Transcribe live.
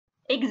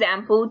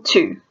Example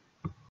 2.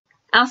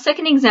 Our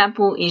second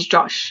example is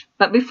Josh,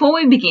 but before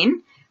we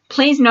begin,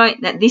 please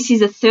note that this is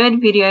the third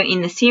video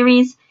in the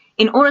series.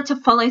 In order to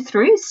follow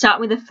through,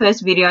 start with the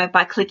first video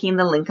by clicking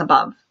the link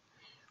above.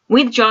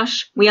 With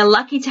Josh, we are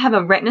lucky to have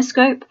a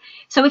retinoscope,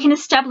 so we can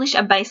establish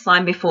a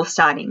baseline before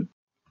starting.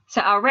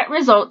 So our ret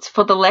results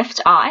for the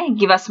left eye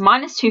give us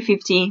minus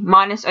 250,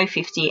 minus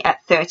 050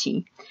 at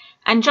 30.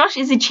 And Josh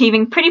is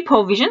achieving pretty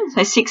poor vision,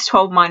 so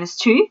 612 minus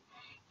 2.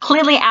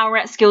 Clearly our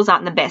ret skills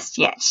aren't the best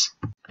yet.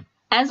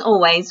 As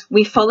always,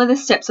 we follow the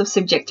steps of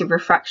subjective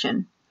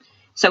refraction.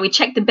 So we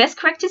check the best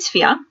corrected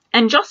sphere,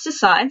 and Josh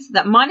decides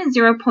that minus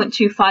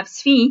 0.25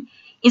 sphere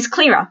is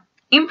clearer,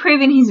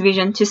 improving his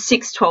vision to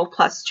 612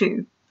 plus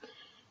 2.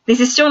 This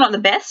is still not the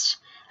best,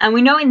 and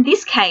we know in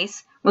this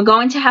case we're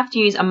going to have to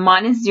use a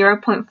minus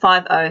 0.50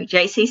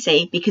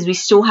 JCC because we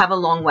still have a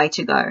long way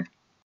to go.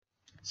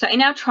 So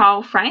in our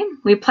trial frame,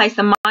 we place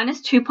the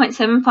minus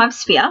 2.75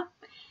 sphere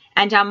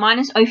and our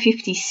minus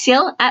 050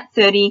 still at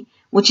 30,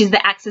 which is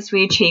the axis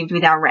we achieved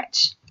with our ret.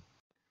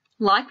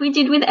 Like we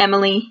did with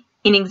Emily,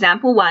 in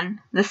example 1,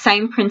 the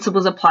same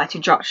principles apply to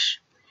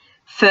Josh.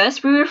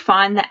 First, we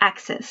refine the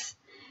axis.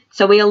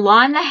 So we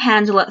align the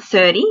handle at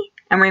 30,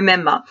 and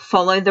remember,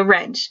 follow the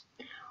red.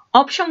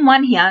 Option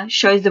 1 here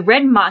shows the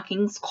red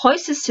markings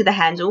closest to the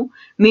handle,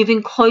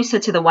 moving closer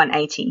to the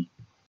 180.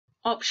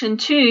 Option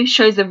 2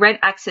 shows the red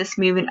axis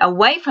moving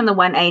away from the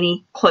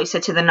 180, closer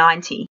to the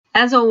 90.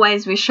 As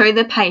always, we show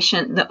the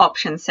patient the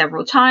options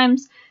several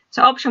times.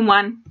 So option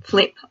 1,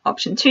 flip,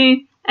 option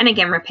 2, and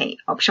again repeat,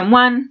 option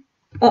 1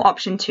 or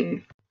option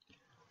 2.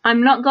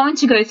 I'm not going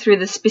to go through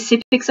the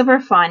specifics of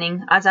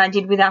refining as I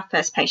did with our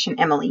first patient,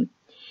 Emily.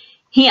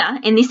 Here,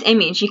 in this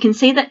image, you can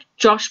see that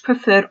Josh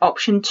preferred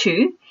option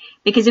 2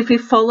 because if we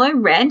follow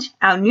red,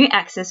 our new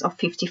axis of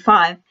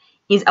 55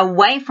 is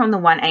away from the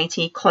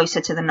 180, closer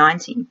to the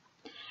 90.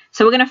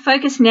 So we're going to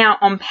focus now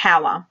on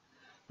power.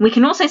 We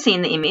can also see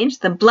in the image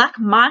the black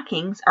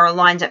markings are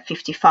aligned at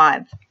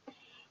 55.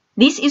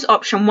 This is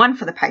option 1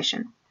 for the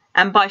patient,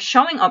 and by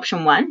showing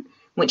option 1,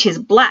 which is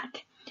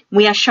black,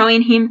 we are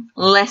showing him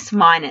less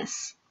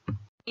minus.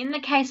 In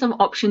the case of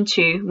option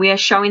 2, we are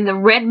showing the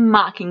red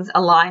markings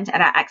aligned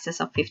at our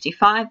axis of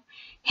 55,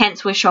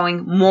 hence we're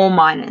showing more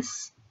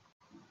minus.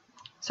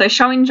 So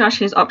showing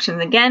Josh's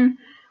options again,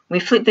 we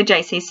flip the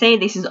JCC,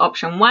 this is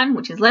option 1,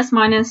 which is less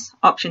minus,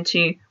 option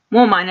 2,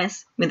 more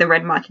minus, with the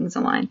red markings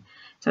aligned.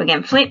 So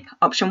again, flip,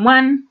 option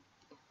 1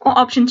 or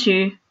option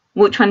 2,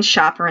 which one's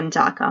sharper and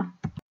darker.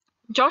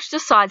 Josh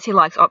decides he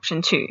likes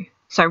option 2,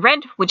 so red,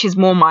 which is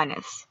more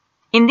minus.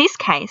 In this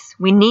case,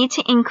 we need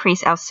to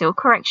increase our seal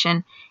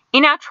correction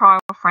in our trial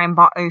frame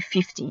by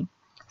 050,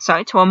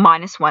 so to a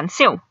minus 1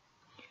 seal.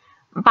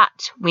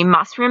 But we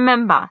must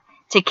remember,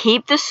 to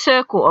keep the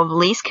circle of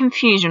least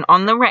confusion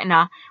on the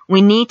retina,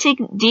 we need to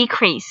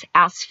decrease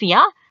our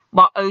sphere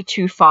by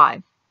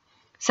 025.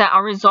 So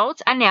our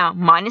results are now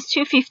minus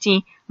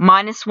 250,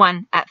 minus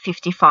 1 at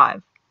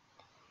 55.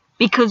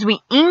 Because we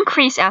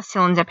increase our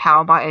cylinder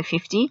power by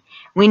 050,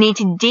 we need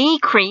to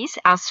decrease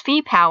our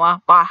sphere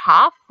power by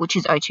half, which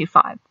is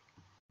 025.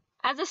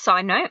 As a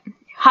side note,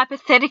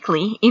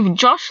 hypothetically, if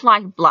Josh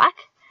liked black,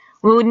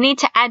 we would need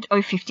to add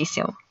 050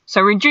 seal,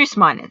 so reduce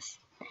minus.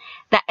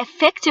 That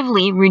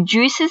effectively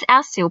reduces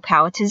our seal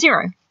power to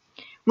 0.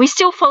 We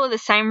still follow the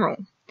same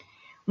rule.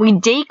 We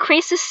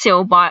decrease the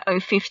seal by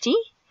 050,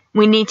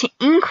 we need to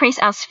increase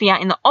our sphere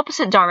in the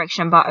opposite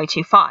direction by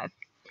 025.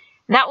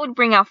 That would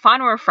bring our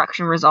final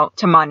refraction result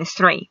to minus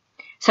 3.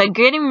 So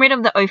getting rid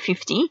of the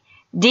 050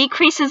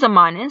 decreases the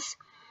minus.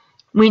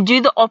 We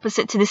do the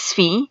opposite to the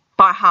sphere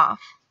by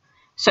half.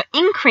 So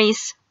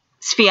increase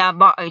sphere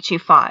by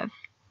 025.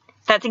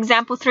 That's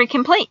example 3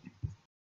 complete.